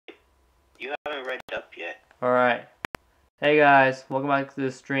You haven't read it up yet. Alright. Hey guys, welcome back to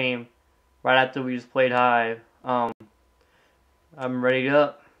the stream. Right after we just played Hive. I'm ready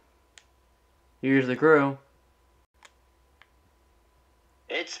up. Here's the crew.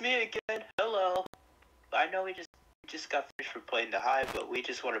 It's me again. Hello. I know we just got finished for playing the Hive, but we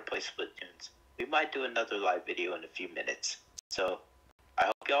just want to play Splatoons. We might do another live video in a few minutes. So, I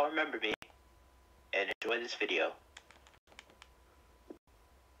hope y'all remember me and enjoy this video.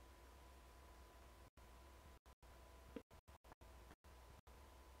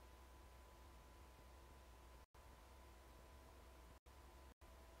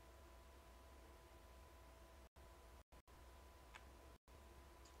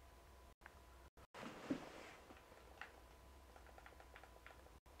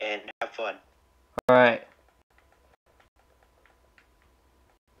 And have fun. Alright.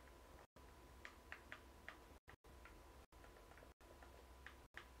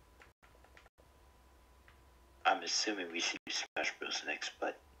 I'm assuming we should do Smash Bros. Next,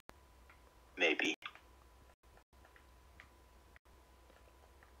 but maybe.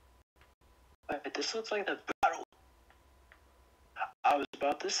 But this looks like the battle. I was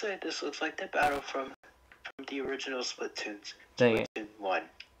about to say this looks like the battle from the original Splatoons. Dang it. Splatoon 1.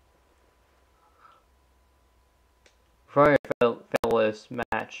 Before I fail this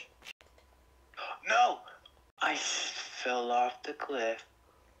match. No! I fell off the cliff.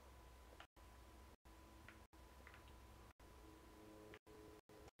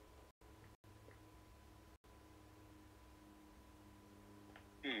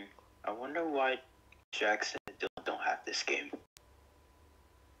 I wonder why Jackson and Dylan don't have this game.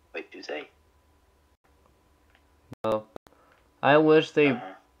 Wait, do they? No. I wish they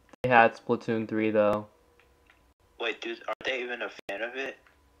had Splatoon 3 though. Wait, are they even a fan of it?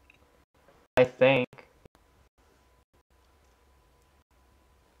 I think.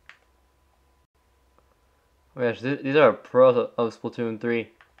 Oh gosh, these are pros of Splatoon 3.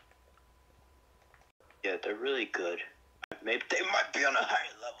 Yeah, they're really good. Maybe they might be on a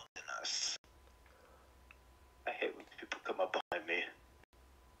higher level than us. I hate when people come up behind me.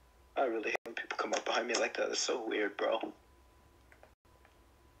 I really hate when people come up behind me like that. It's so weird, bro.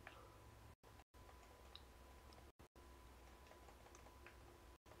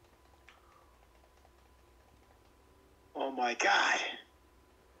 Oh my god.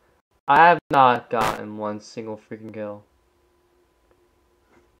 I have not gotten one single freaking kill.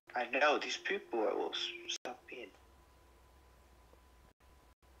 I know, these people will stop being...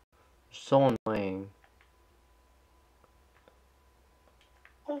 So annoying.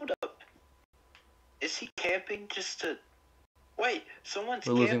 Hold up. Is he camping just to... Wait, someone's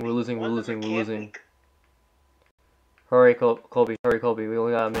We're losing, camping. we're losing. Camping. Hurry, Colby, hurry, Colby. We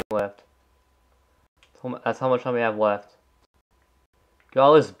only got a minute left. That's how much time we have left. Get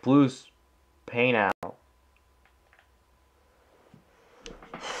all this blue paint out.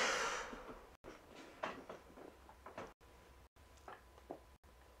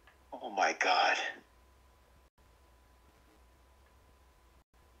 Oh my god.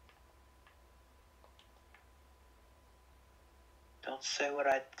 Don't say what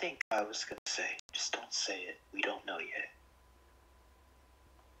I think I was gonna say. Just don't say it. We don't know yet.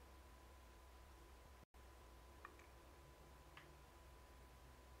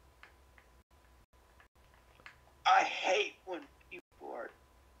 I hate when people are...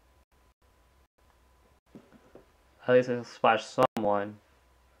 At least I splash someone.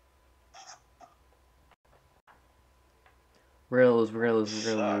 We're gonna lose.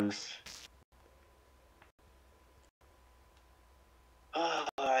 I'm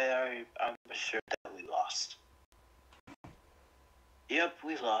sure that we lost. Yep,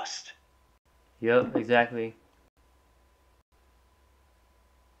 we lost. Yep, exactly.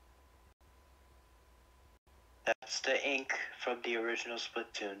 That's the ink from the original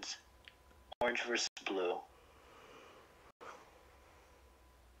Splatoons. Orange versus blue.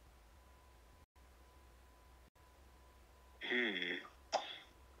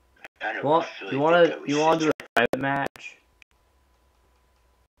 You wanna do a private match?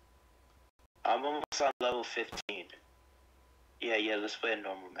 I'm almost on level 15. Yeah, let's play a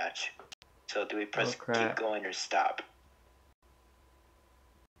normal match. So do we press keep going or stop?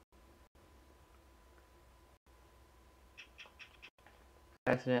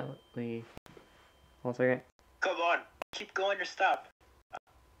 Accidentally. 1 second. Come on, keep going or stop.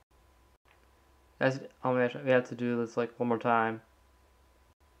 Oh my gosh, we have to do this like one more time.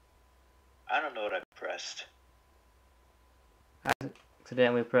 I don't know what I pressed. I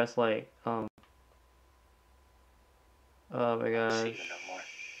accidentally pressed like oh my gosh. No more.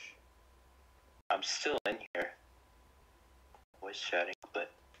 I'm still in here. Voice chatting,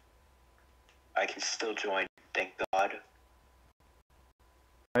 but I can still join. Thank God.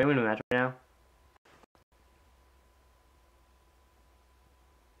 Are you in a match right now?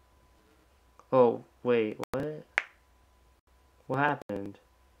 Oh, wait, what? What happened?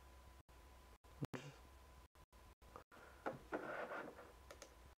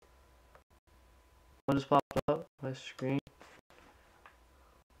 What just popped up? My screen?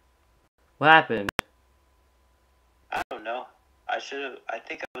 What happened? I don't know. I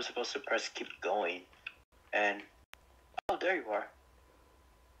think I was supposed to press keep going. And, oh, there you are.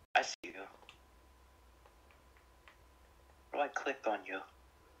 I see you. How do I click on you?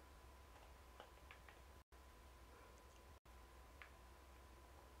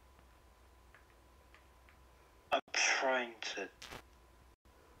 I'm trying to...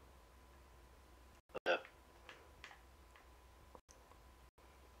 Hold up.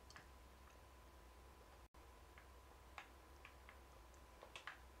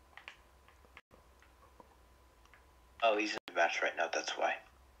 Oh, he's in the match right now, that's why.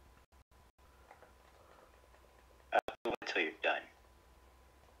 I'll wait until you're done.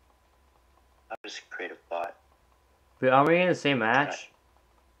 I'll just create a bot. Wait, are we in the same match?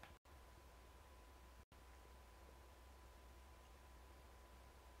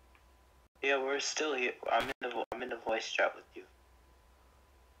 Yeah, we're still here. I'm in the voice chat with you.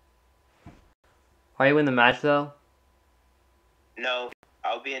 Are you in the match though? No,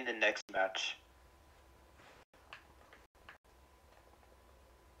 I'll be in the next match.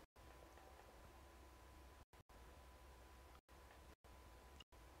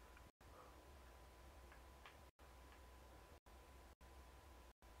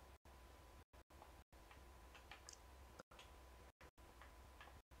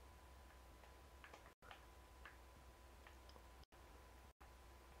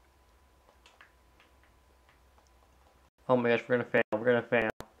 Oh my gosh, we're gonna fail. We're gonna fail.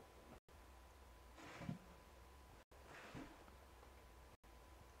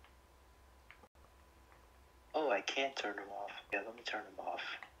 Oh, I can't turn them off. Yeah, let me turn them off.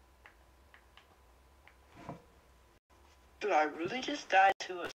 Dude, I really just died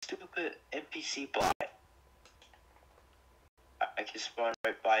to a stupid NPC bot. I can spawn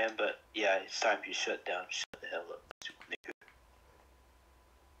right by him, but yeah, it's time you shut down. Shut the hell up, stupid nigga.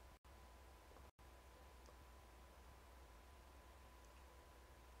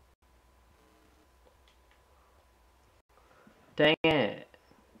 Dang it.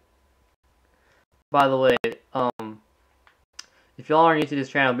 By the way, if y'all are new to this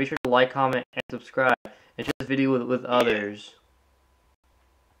channel, be sure to like, comment, and subscribe, and share this video with others.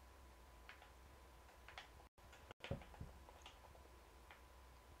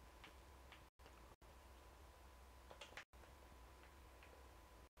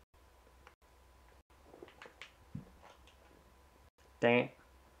 Dang it.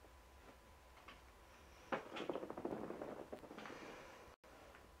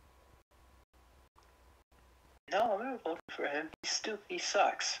 No, I'm gonna vote for him. He's stupid. He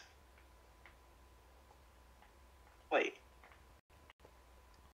sucks. Wait.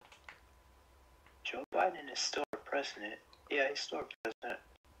 Joe Biden is still our president. Yeah, he's still our president.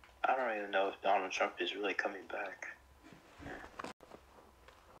 I don't even know if Donald Trump is really coming back.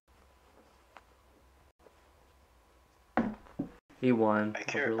 He won.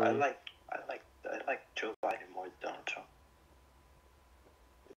 I like Joe Biden more than Donald Trump.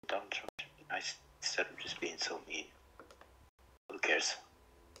 Donald Trump should be nice instead of just being so mean. Who cares?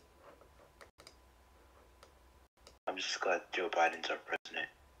 I'm just glad Joe Biden's our president.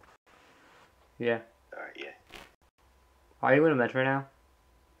 Yeah. Alright, yeah. Are you in a match right now?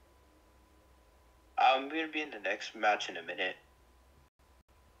 I'm gonna be in the next match in a minute.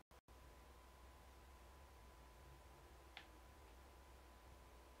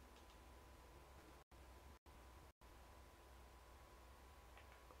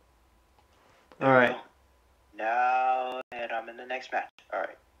 Alright. Now, and I'm in the next match. Alright.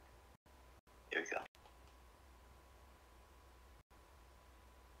 Here we go.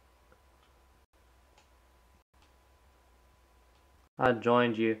 I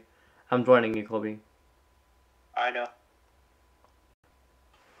joined you. I'm joining you, Colby. I know.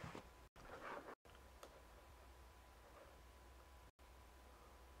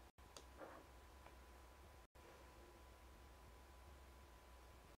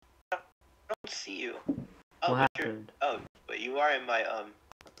 I don't see you. Oh, What happened? But you are in my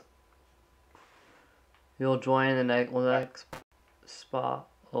You'll join the next spot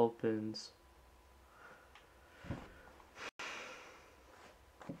opens.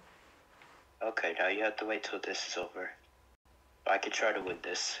 Okay, now you have to wait till this is over. I could try to win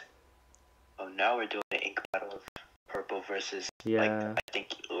this. Oh, now we're doing an ink battle of purple versus, Yeah. like, I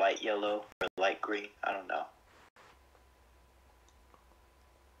think light yellow or light green. I don't know.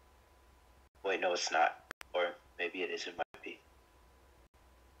 Wait, no, it's not. Or maybe it is. It might be.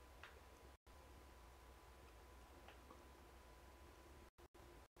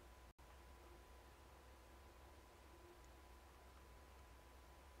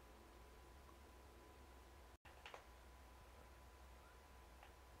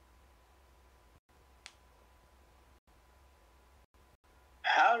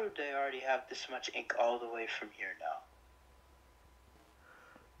 How do they already have this much ink all the way from here now?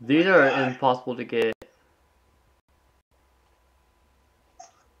 These are impossible to get.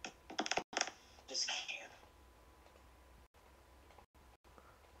 Just can't.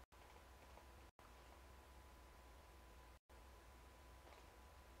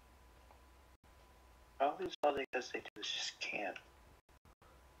 Probably all because they do is just can't.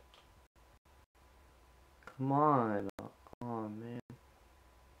 Come on. Oh, man.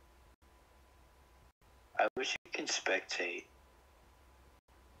 I wish you can spectate.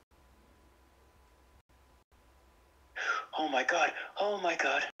 Oh my god. Oh my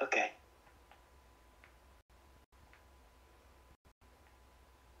god. Okay.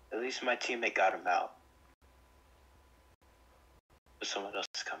 At least my teammate got him out. But someone else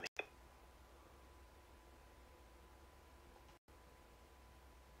is coming.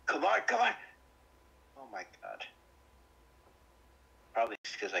 Come on, come on! Oh my god. Probably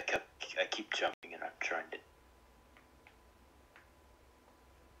because I keep jumping and I'm trying to.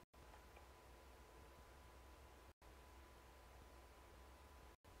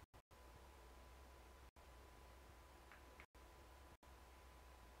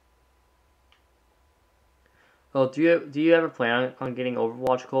 Oh, do you ever plan on getting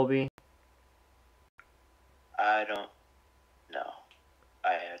Overwatch, Colby? I don't know.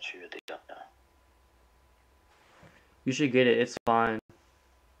 I actually really don't know. You should get it. It's fine.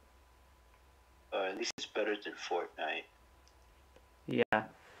 Or at least it's better than Fortnite. Yeah.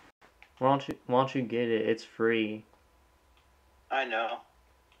 Why don't you get it? It's free. I know.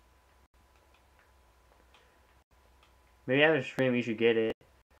 Maybe after the stream you should get it.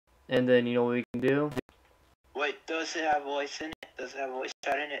 And then you know what we can do? Wait, does it have voice in it? Does it have voice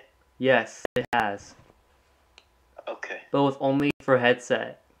chat in it? Yes, it has. Okay. But it's only for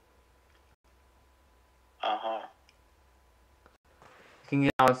headset. Uh-huh. You can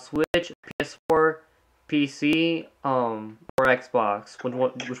get it on Switch, PS4, PC, or Xbox. Which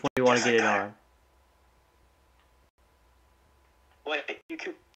one do you want to get it on? Wait, you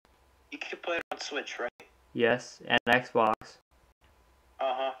could play it on Switch, right? Yes, and Xbox.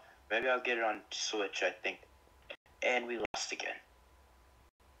 Uh-huh. Maybe I'll get it on Switch, I think. And we lost again.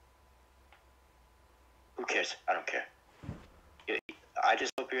 Who cares? I don't care. I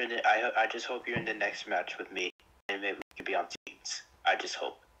just hope you're in the I just hope you're in the next match with me, and maybe we can be on teams. I just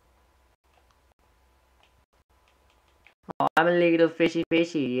hope. Oh, I'm a little fishy.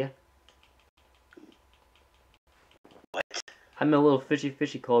 What? I'm a little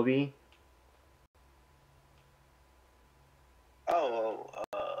fishy, Colby. Oh,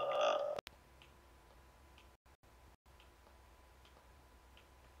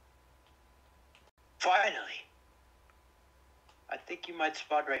 finally. I think you might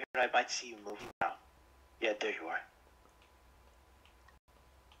spawn right here, and I might see you moving now. Yeah, there you are.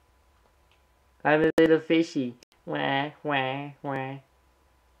 I'm a little fishy. Wah.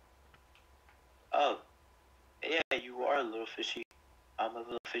 Oh, yeah, you are a little fishy. I'm a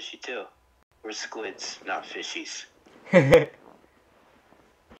little fishy too. We're squids, not fishies.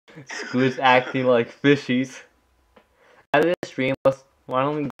 Squid's acting like fishies. After this stream, why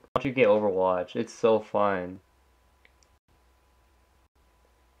don't you get Overwatch? It's so fun.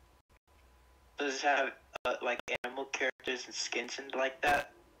 Does it have like animal characters and skins and like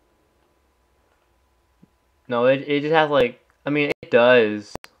that? No, it just has like, I mean, it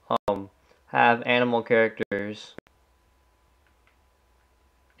does have animal characters.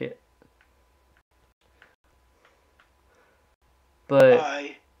 But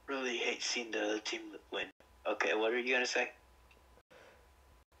I really hate seeing the other team win. Okay, what are you gonna say?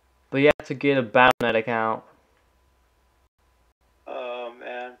 But you have to get a Battle.net account. Oh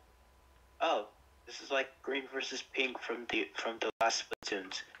man. Oh, this is like green versus pink from the last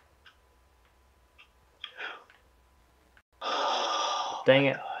Splatoons. Oh, Dang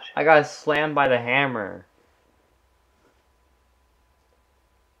it! God. I got slammed by the hammer.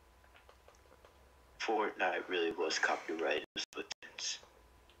 Fortnite really was copyrighted Splatoons.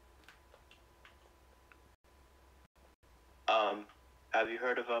 Have you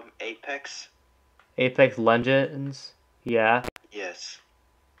heard of Apex? Apex Legends? Yeah. Yes.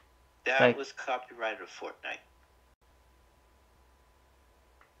 That was copyrighted of Fortnite.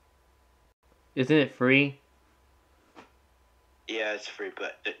 Isn't it free? Yeah, it's free,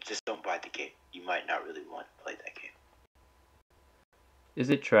 but just don't buy the game. You might not really want to play that game. Is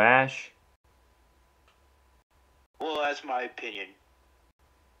it trash? Well, that's my opinion.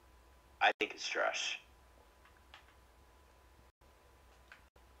 I think it's trash.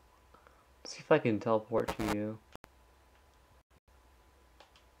 Let's see if I can teleport to you.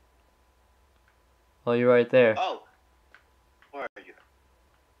 Oh, you're right there. Oh, where are you?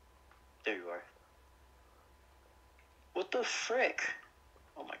 There you are. What the frick?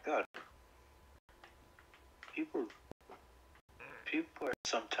 Oh my god. People are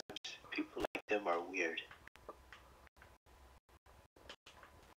sometimes, people like them are weird.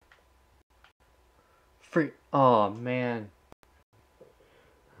 Free. Oh, man.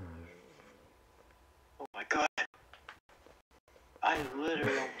 Oh my god. I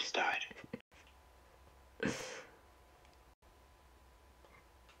literally almost died.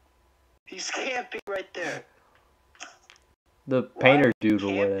 He's camping right there. The painter dude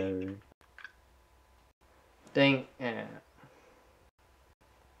or whatever. Dang. Yeah.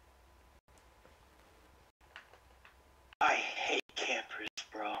 I hate campers,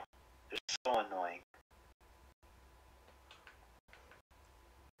 bro. They're so annoying.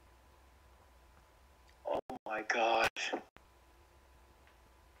 Oh my god.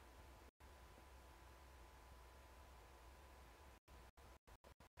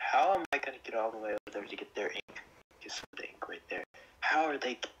 How am I gonna get all the way over there to get their ink? Get some of the ink right there. How are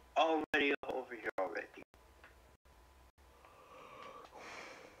they already over here already?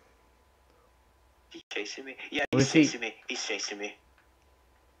 He's chasing me? Yeah, he's chasing me. He's chasing me.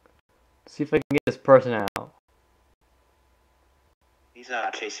 See if I can get this person out. He's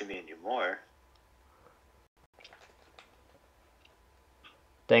not chasing me anymore.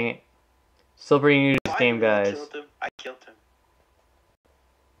 Dang it. Still pretty new to this game, guys. I killed him.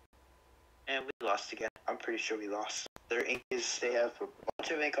 And we lost again. I'm pretty sure we lost. Their ink is, they have a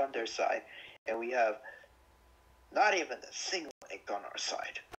bunch of ink on their side, and we have not even a single ink on our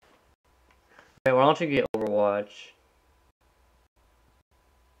side. Hey, why don't you get Overwatch?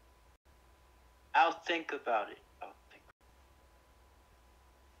 I'll think about it.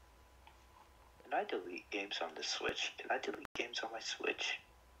 Can I delete games on the Switch? Can I delete games on my Switch?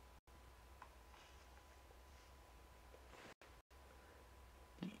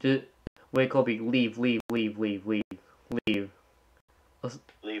 Wait, Colby, leave. Leave,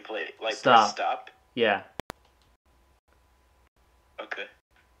 like stop. Press stop? Yeah. Okay.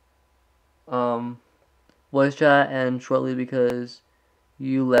 Voice chat and shortly because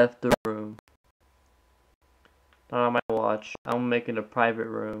you left the room. Not on my watch. I'm making a private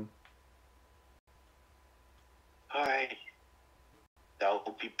room. Alright. That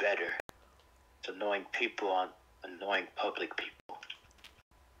will be better. It's annoying people on annoying public people.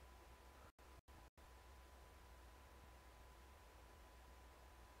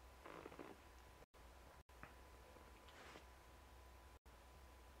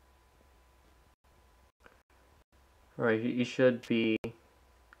 Alright, you should be...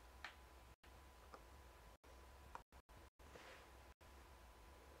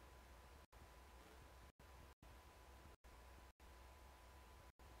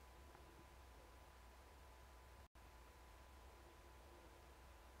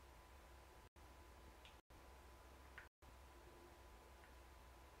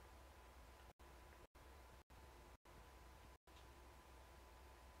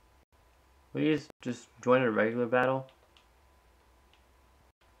 Will you just join a regular battle?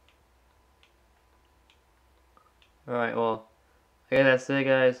 Alright, well, I guess that's it,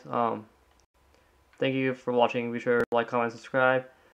 guys. Thank you for watching. Be sure to like, comment, subscribe.